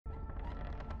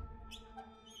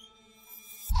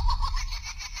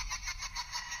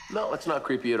No, it's not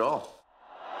creepy at all.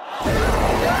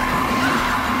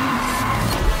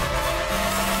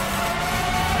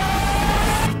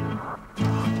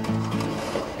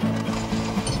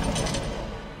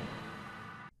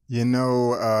 You know,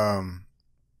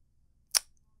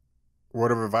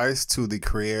 word of advice to the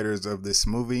creators of this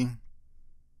movie: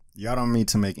 y'all don't need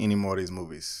to make any more of these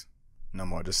movies. No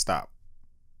more. Just stop.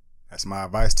 That's my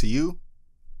advice to you.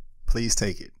 Please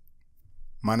take it.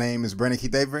 My name is Brandon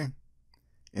Keith Avery,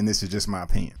 and this is just my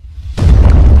opinion.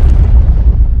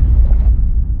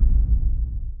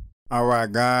 All right,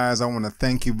 guys, I want to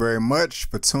thank you very much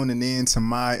for tuning in to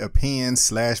my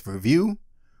opinion/review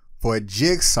for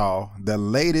Jigsaw, the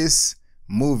latest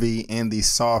movie in the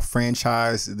Saw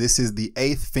franchise. This is the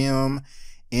 8th film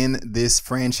in this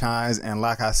franchise, and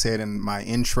like I said in my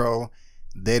intro,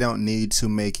 they don't need to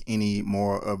make any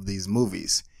more of these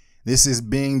movies. This is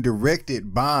being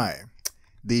directed by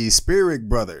the Spirit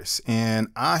Brothers, and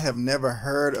I have never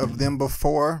heard of them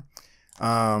before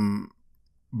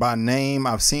by name.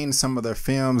 I've seen some of their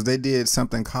films. They did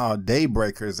something called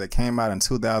Daybreakers that came out in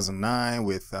 2009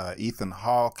 with Ethan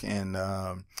Hawke and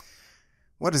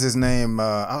what is his name?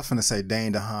 I was going to say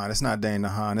Dane DeHaan. It's not Dane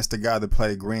DeHaan. It's the guy that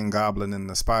played Green Goblin in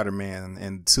the Spider-Man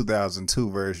in 2002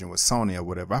 version with Sony or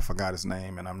whatever. I forgot his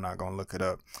name, and I'm not going to look it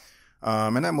up.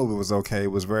 And that movie was okay.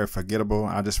 It was very forgettable.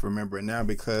 I just remember it now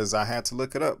because I had to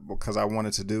look it up because I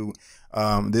wanted to do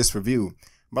this review.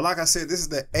 But like I said, this is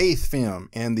the 8th film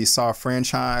in the Saw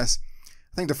franchise.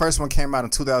 I think the first one came out in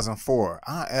 2004.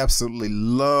 I absolutely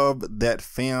loved that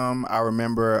film. I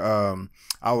remember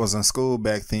I was in school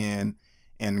back then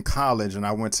in college, and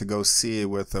I went to go see it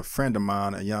with a friend of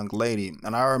mine, a young lady.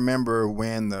 And I remember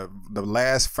when the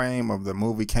last frame of the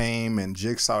movie came and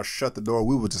Jigsaw shut the door,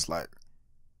 we were just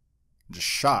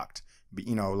shocked.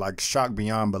 You know, like shocked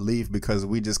beyond belief because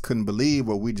we just couldn't believe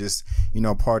what we just,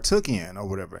 partook in or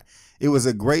whatever. It was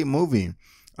a great movie.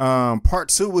 Part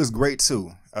 2 was great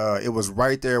too. It was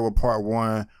right there with part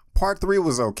 1. Part 3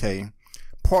 was okay.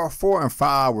 Part 4 and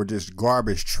 5 were just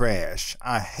garbage trash.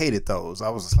 I hated those. I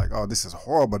was just like, oh, this is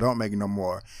horrible. Don't make it no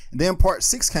more. And then part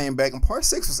 6 came back, and part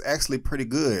 6 was actually pretty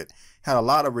good. Had a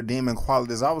lot of redeeming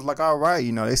qualities. I was like, all right,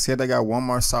 they said they got one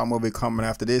more Saw movie coming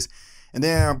after this. And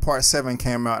then part 7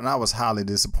 came out, and I was highly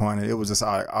disappointed. It was just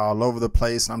all over the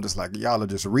place. And I'm just like, y'all are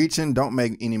just reaching. Don't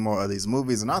make any more of these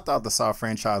movies. And I thought the Saw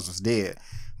franchise was dead.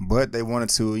 But they wanted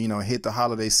to, hit the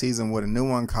holiday season with a new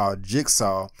one called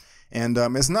Jigsaw. And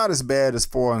it's not as bad as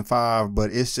 4 and 5, but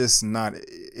it's just not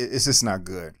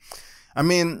good. I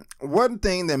mean, one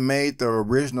thing that made the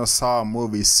original Saw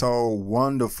movie so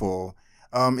wonderful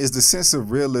is the sense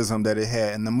of realism that it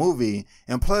had in the movie.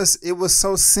 And plus, it was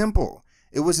so simple.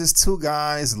 It was just two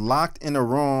guys locked in a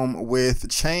room with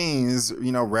chains,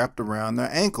 wrapped around their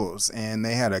ankles. And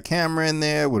they had a camera in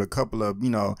there with a couple of,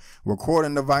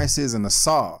 recording devices and a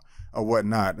saw or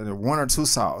whatnot, 1 or 2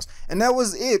 saws. And that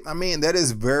was it. I mean, that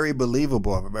is very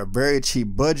believable. A very cheap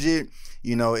budget.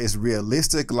 It's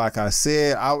realistic. Like I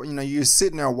said, you're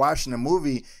sitting there watching a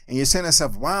movie and you're saying to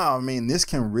yourself, wow, I mean, this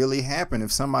can really happen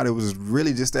if somebody was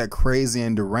really just that crazy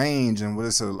and deranged and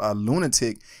was a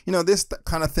lunatic. This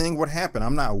kind of thing would happen.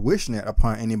 I'm not wishing it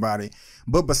upon anybody.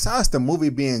 But besides the movie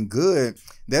being good,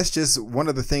 that's just one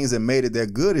of the things that made it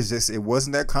that good. Is just it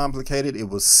wasn't that complicated. It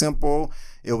was simple.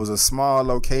 It was a small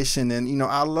location, and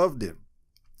I loved it.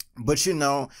 But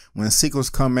when sequels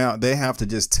come out, they have to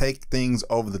just take things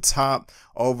over the top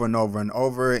over and over and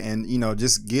over and,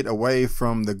 just get away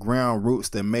from the ground roots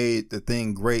that made the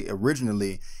thing great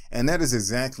originally. And that is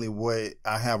exactly what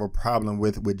I have a problem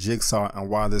with Jigsaw and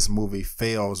why this movie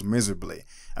fails miserably.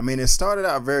 I mean, it started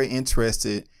out very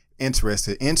interesting,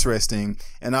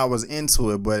 and I was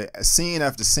into it, but scene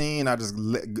after scene, I just,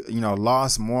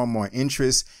 lost more and more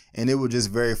interest, and it was just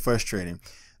very frustrating.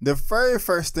 The very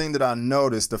first thing that I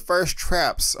noticed, the first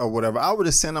traps or whatever, I would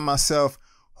just say to myself,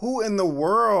 who in the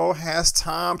world has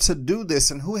time to do this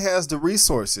and who has the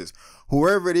resources?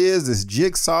 Whoever it is, this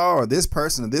Jigsaw or this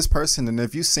person. And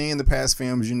if you've seen the past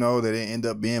films, you know that it end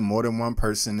up being more than one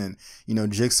person and,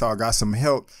 Jigsaw got some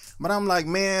help. But I'm like,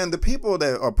 man, the people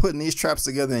that are putting these traps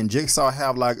together in Jigsaw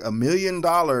have like $1 million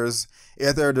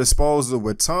at their disposal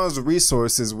with tons of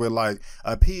resources with like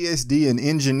a PhD in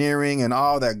engineering and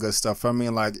all that good stuff. I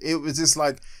mean, like, it was just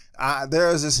like, there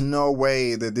is just no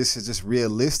way that this is just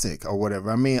realistic or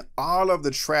whatever. I mean, all of the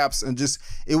traps and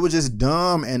it was just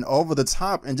dumb and over the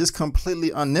top and just completely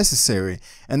unnecessary.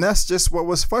 And that's just what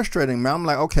was frustrating, man. I'm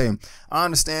like, okay, I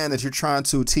understand that you're trying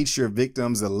to teach your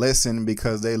victims a lesson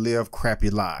because they live crappy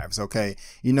lives. Okay.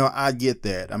 I get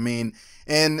that. I mean,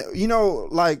 and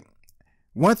like,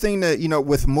 One thing that,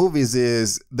 with movies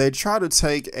is they try to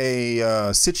take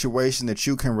a situation that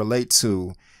you can relate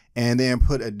to and then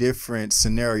put a different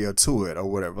scenario to it or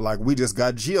whatever. Like we just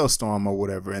got Geostorm or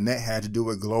whatever, and that had to do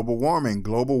with global warming.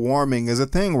 Global warming is a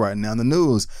thing right now in the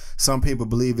news. Some people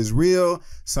believe it's real.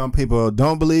 Some people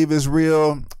don't believe it's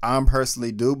real. I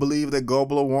personally do believe that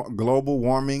global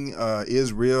warming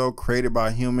is real, created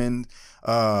by human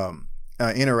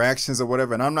interactions or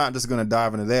whatever. And I'm not just going to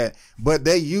dive into that, but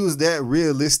they use that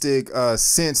realistic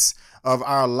sense of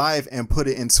our life and put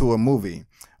it into a movie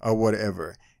or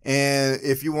whatever. And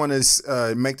if you want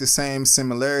to make the same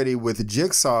similarity with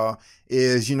Jigsaw,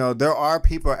 is, there are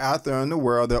people out there in the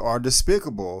world that are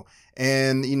despicable.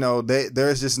 And,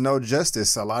 there's just no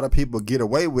justice. A lot of people get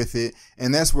away with it.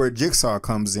 And that's where Jigsaw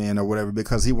comes in or whatever,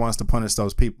 because he wants to punish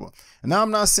those people. And now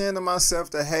I'm not saying to myself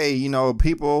that, hey,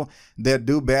 people that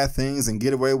do bad things and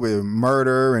get away with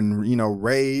murder and,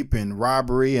 rape and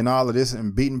robbery and all of this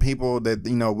and beating people, that,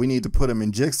 we need to put them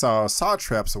in Jigsaw saw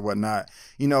traps or whatnot.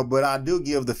 But I do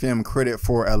give the film credit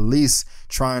for at least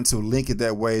trying to link it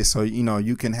that way. So,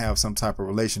 you can have some type of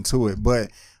relation to it. But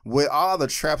with all the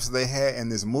traps they had in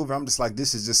this movie, I'm just like,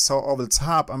 this is just so over the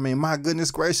top. I mean, my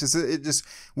goodness gracious, it just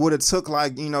would have took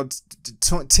like,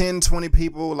 10, 20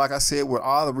 people, like I said, with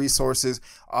all the resources,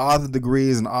 all the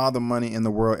degrees and all the money in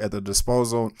the world at their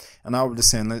disposal. And I was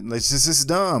just saying, this is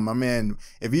dumb. I mean,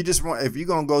 if you're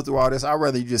going to go through all this, I'd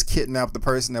rather you just kidnap the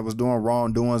person that was doing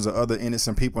wrongdoings or other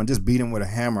innocent people and just beat them with a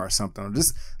hammer or something. Or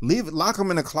just lock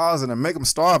them in a closet and make them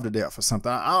starve to death or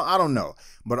something. I don't know.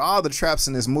 But all the traps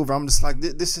in this movie, I'm just like,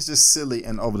 this is just silly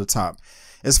and over the top.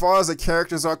 As far as the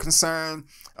characters are concerned,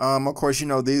 of course,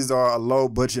 these are low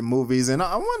budget movies, and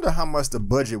I wonder how much the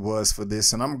budget was for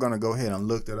this. And I'm going to go ahead and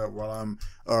look that up while I'm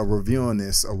reviewing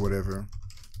this or whatever.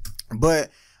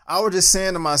 But I was just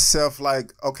saying to myself,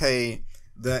 like, okay,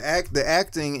 the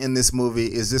acting in this movie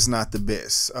is just not the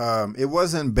best. It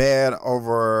wasn't bad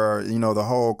over, the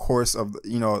whole course of,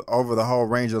 over the whole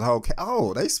range of the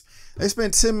whole. They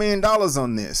spent $10 million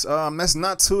on this. That's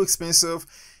not too expensive.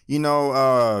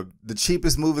 The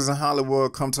cheapest movies in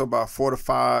Hollywood come to about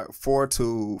 $4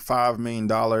 to $5 million.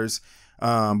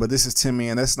 But this is $10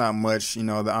 million. That's not much.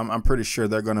 I'm pretty sure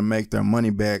they're going to make their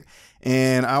money back.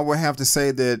 And I would have to say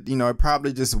that, it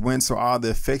probably just went to all the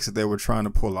effects that they were trying to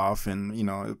pull off. And,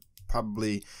 it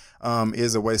probably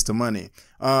is a waste of money.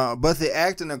 But the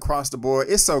acting across the board,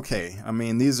 it's okay. I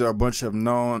mean, these are a bunch of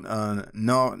non-popular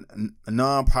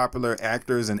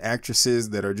actors and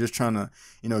actresses that are just trying to,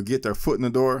 get their foot in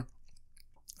the door.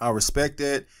 I respect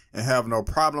that and have no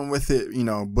problem with it,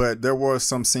 but there were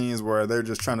some scenes where they're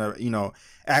just trying to,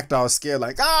 act all scared,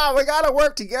 like, we got to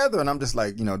work together. And I'm just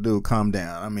like, dude, calm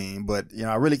down. I mean, but,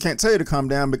 I really can't tell you to calm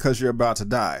down because you're about to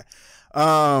die.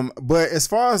 But as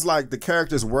far as like the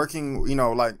characters working,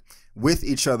 like with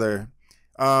each other,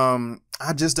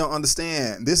 I just don't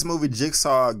understand. This movie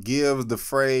Jigsaw gives the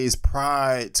phrase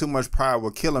too much pride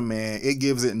will kill a man. It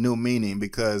gives it new meaning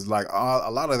because like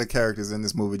a lot of the characters in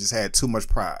this movie just had too much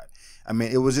pride. I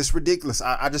mean, it was just ridiculous.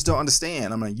 I just don't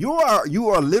understand. I mean, you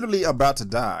are literally about to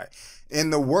die in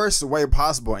the worst way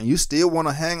possible, and you still want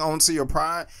to hang on to your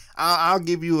pride. I'll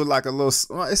give you like a little,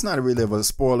 well, it's not really a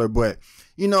spoiler, but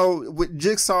with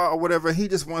Jigsaw or whatever, he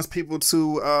just wants people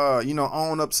to,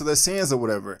 own up to their sins or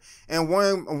whatever. And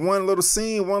one little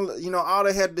scene, all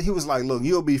they had, he was like, look,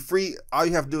 you'll be free. All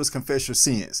you have to do is confess your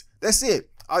sins. That's it.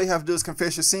 All you have to do is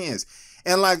confess your sins.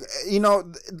 And like,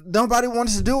 nobody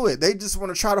wants to do it. They just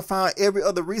want to try to find every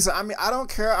other reason. I mean, I don't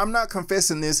care. I'm not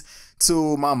confessing this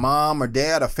to my mom or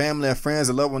dad or family or friends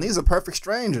or loved ones. These are perfect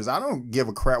strangers. I don't give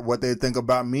a crap what they think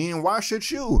about me, and why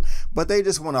should you? But they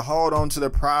just want to hold on to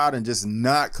their pride and just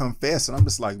not confess. And I'm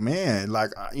just like, man, like,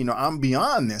 I'm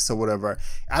beyond this or whatever.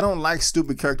 I don't like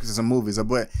stupid characters in movies.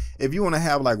 But if you want to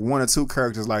have like one or two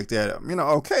characters like that,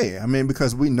 okay. I mean,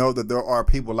 because we know that there are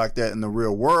people like that in the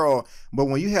real world. But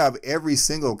when you have every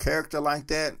single character like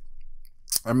that,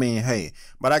 I mean, hey,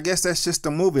 but I guess that's just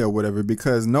a movie or whatever,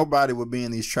 because nobody would be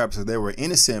in these traps if they were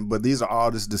innocent. But these are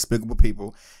all just despicable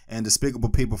people, and despicable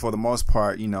people for the most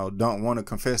part, don't want to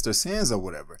confess their sins or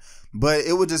whatever. But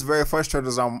it was just very frustrating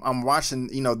as I'm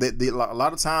watching, a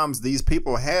lot of times these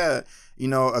people had,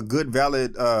 a good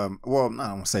valid, well, I don't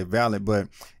want to say valid, but,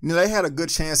 they had a good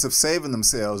chance of saving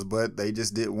themselves, but they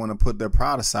just didn't want to put their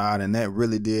pride aside. And that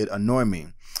really did annoy me.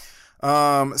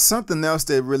 Something else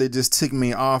that really just ticked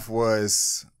me off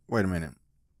was, wait a minute.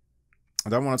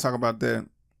 Do I want to talk about that?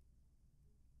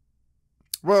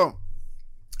 Well,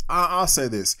 I'll say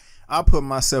this. I'll put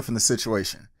myself in the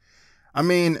situation. I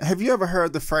mean, have you ever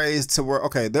heard the phrase to where,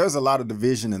 okay, there's a lot of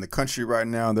division in the country right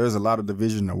now. There's a lot of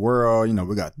division in the world. You know,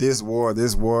 we got this war,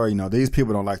 you know, these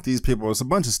people don't like these people. It's a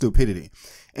bunch of stupidity.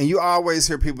 And you always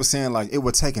hear people saying like it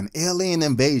would take an alien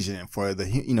invasion for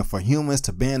for humans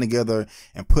to band together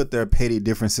and put their petty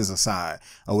differences aside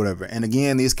or whatever. And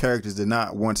again, these characters did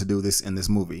not want to do this in this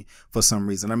movie for some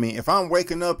reason. I mean, if I'm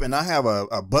waking up and I have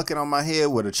a bucket on my head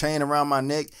with a chain around my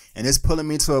neck and it's pulling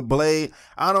me to a blade,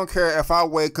 I don't care if I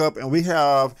wake up and we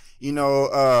have,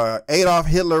 Adolf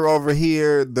Hitler over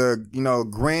here, the,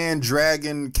 Grand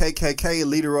Dragon KKK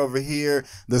leader over here,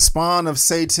 the spawn of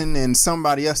Satan and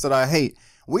somebody else that I hate.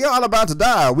 We all about to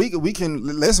die.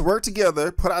 Let's work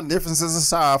together, put our differences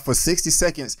aside for 60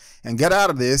 seconds and get out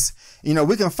of this.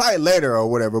 We can fight later or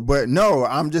whatever, but no,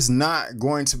 I'm just not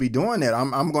going to be doing that.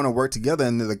 I'm going to work together,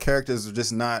 and the characters are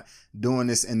just not doing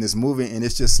this in this movie. And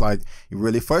it's just like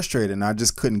really frustrating. I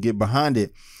just couldn't get behind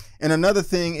it. And another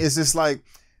thing is just like,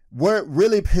 what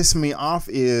really pissed me off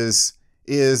is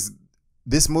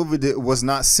this movie was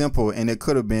not simple, and it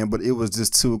could have been, but it was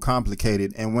just too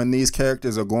complicated. And when these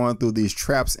characters are going through these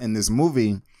traps in this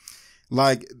movie,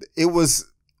 like it was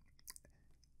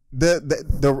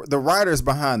the writers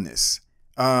behind this,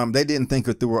 they didn't think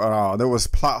it through at all. There was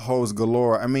plot holes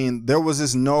galore. I mean, there was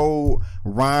just no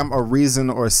rhyme or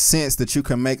reason or sense that you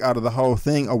can make out of the whole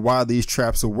thing of why these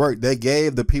traps will work. They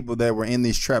gave the people that were in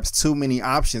these traps too many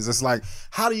options. It's like,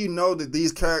 how do you know that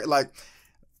these characters, like,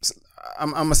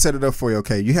 I'm gonna set it up for you.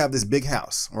 Okay, you have this big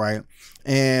house, right?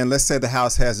 And let's say the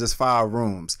house has just 5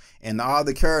 rooms, and all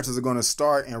the characters are going to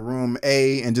start in room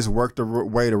A and just work the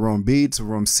way to room B, to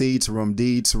room C, to room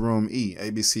D, to room E,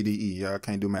 A, B, C, D, E. Y'all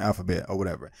can't do my alphabet or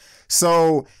whatever.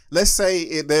 So let's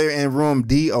say they're in room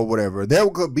D or whatever. There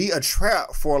could be a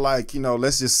trap for, like,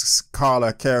 let's just call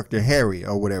a character Harry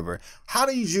or whatever. How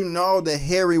did you know that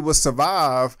Harry will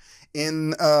survive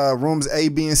in rooms A,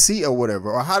 B, and C or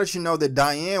whatever? Or how did you know that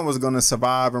Diane was going to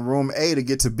survive in room A to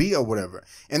get to B or whatever?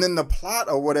 And then the plot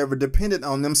or whatever depended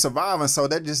on them surviving, so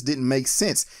that just didn't make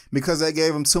sense because they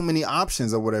gave them too many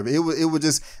options or whatever. It was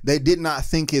just, they did not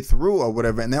think it through or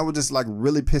whatever, and that was just like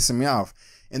really pissing me off.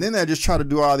 And then they just try to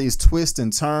do all these twists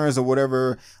and turns or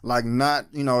whatever, like not,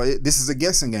 this is a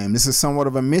guessing game. This is somewhat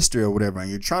of a mystery or whatever. And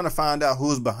you're trying to find out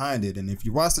who's behind it. And if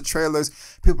you watch the trailers,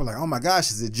 people are like, oh my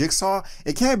gosh, is it Jigsaw?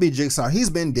 It can't be Jigsaw. He's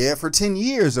been dead for 10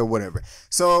 years or whatever.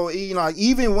 So,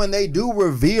 even when they do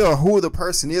reveal who the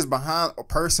person is behind a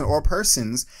person or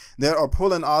persons that are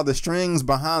pulling all the strings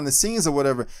behind the scenes or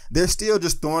whatever, they're still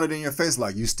just throwing it in your face.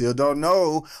 Like, you still don't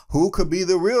know who could be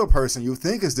the real person. You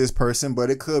think it's this person, but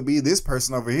it could be this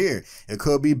person over here. It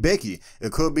could be Becky.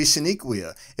 It could be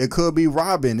Shaniqua. It could be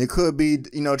Robin. It could be,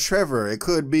 Trevor. It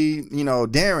could be,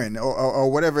 Darren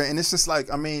or whatever. And it's just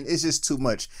like, I mean, it's just too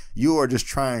much. You are just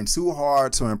trying too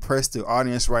hard to impress the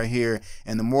audience right here.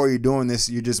 And the more you're doing this,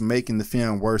 you're just making the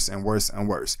film worse and worse and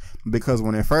worse. Because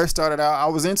when it first started out, I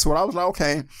was into it. I was like,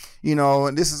 okay,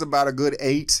 this is about a good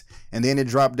 8. And then it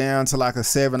dropped down to like a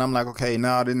 7. I'm like, okay,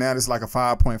 now it's like a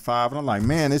 5.5. And I'm like,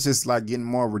 man, it's just like getting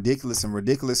more ridiculous and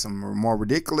ridiculous and more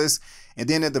ridiculous. And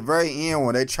then at the very end,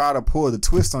 when they try to pull the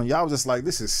twist on you, I was just like,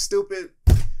 this is stupid.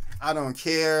 I don't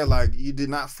care. Like, you did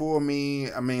not fool me.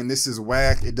 I mean, this is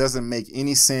whack. It doesn't make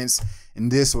any sense.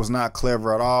 And this was not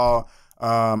clever at all.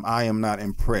 I am not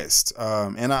impressed.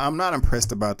 And I'm not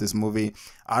impressed about this movie.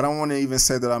 I don't want to even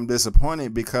say that I'm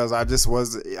disappointed because I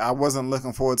wasn't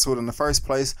looking forward to it in the first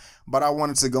place, but I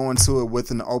wanted to go into it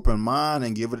with an open mind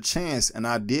and give it a chance. And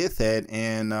I did that,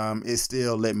 and it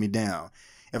still let me down.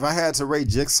 If I had to rate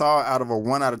Jigsaw out of a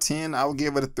 1 out of 10, I would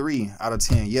give it a 3 out of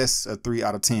 10. Yes, a 3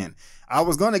 out of 10. I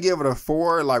was going to give it a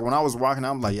 4. Like, when I was walking,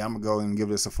 I'm like, yeah, I'm going to go and give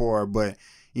this a 4. But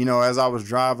as I was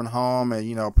driving home and,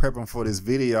 prepping for this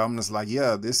video, I'm just like,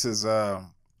 yeah, this is a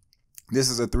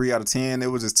 3 out of 10. It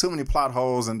was just too many plot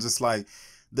holes and just like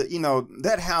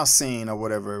that house scene or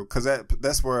whatever, because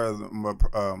that's where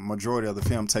the majority of the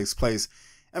film takes place.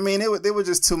 I mean, there were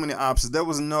just too many options. There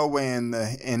was no way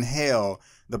in hell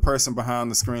the person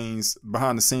behind the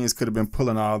scenes could have been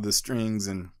pulling all the strings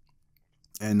and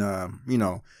knowing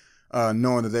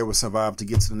that they would survive to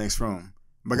get to the next room.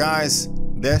 But guys,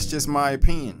 that's just my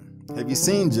opinion. Have you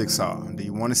seen Jigsaw? Do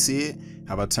you want to see it?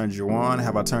 Have I turned you on?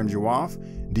 Have I turned you off?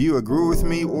 Do you agree with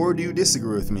me or do you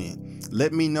disagree with me?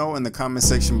 Let me know in the comment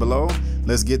section below.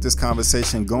 Let's get this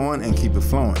conversation going and keep it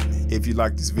flowing. If you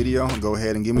like this video, go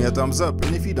ahead and give me a thumbs up.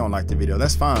 And if you don't like the video,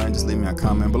 that's fine. Just leave me a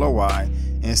comment below why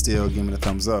and still give me the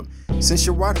thumbs up. Since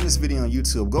you're watching this video on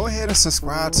YouTube, go ahead and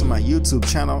subscribe to my YouTube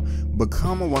channel.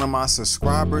 Become one of my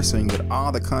subscribers so you can get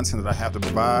all the content that I have to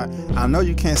provide. I know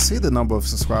you can't see the number of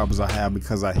subscribers I have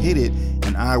because I hit it,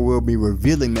 and I will be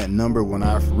revealing that number when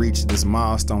I've reached this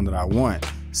milestone that I want.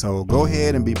 So go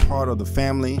ahead and be part of the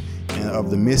family and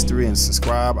of the mystery and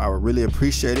subscribe. I would really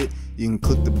appreciate it. You can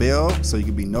click the bell so you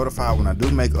can be notified when I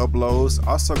do make uploads.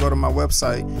 Also go to my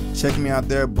website, check me out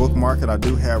there, bookmark it. I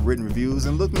do have written reviews,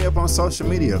 and look me up on social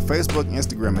media, Facebook,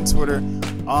 Instagram, and Twitter.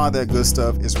 All that good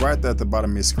stuff is right there at the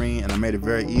bottom of your screen, and I made it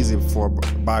very easy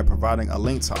by providing a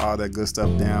link to all that good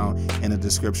stuff down in the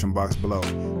description box below.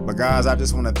 But guys, I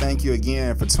just want to thank you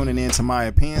again for tuning in to my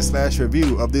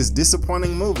opinion/review of this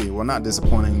disappointing movie. Well, not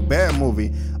disappointing, bad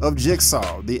movie of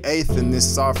Jigsaw, the 8th in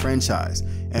this Saw franchise.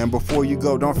 And before you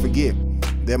go, don't forget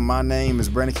that my name is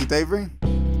Brandon Keith Avery,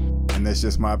 and that's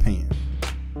just my opinion.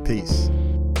 Peace.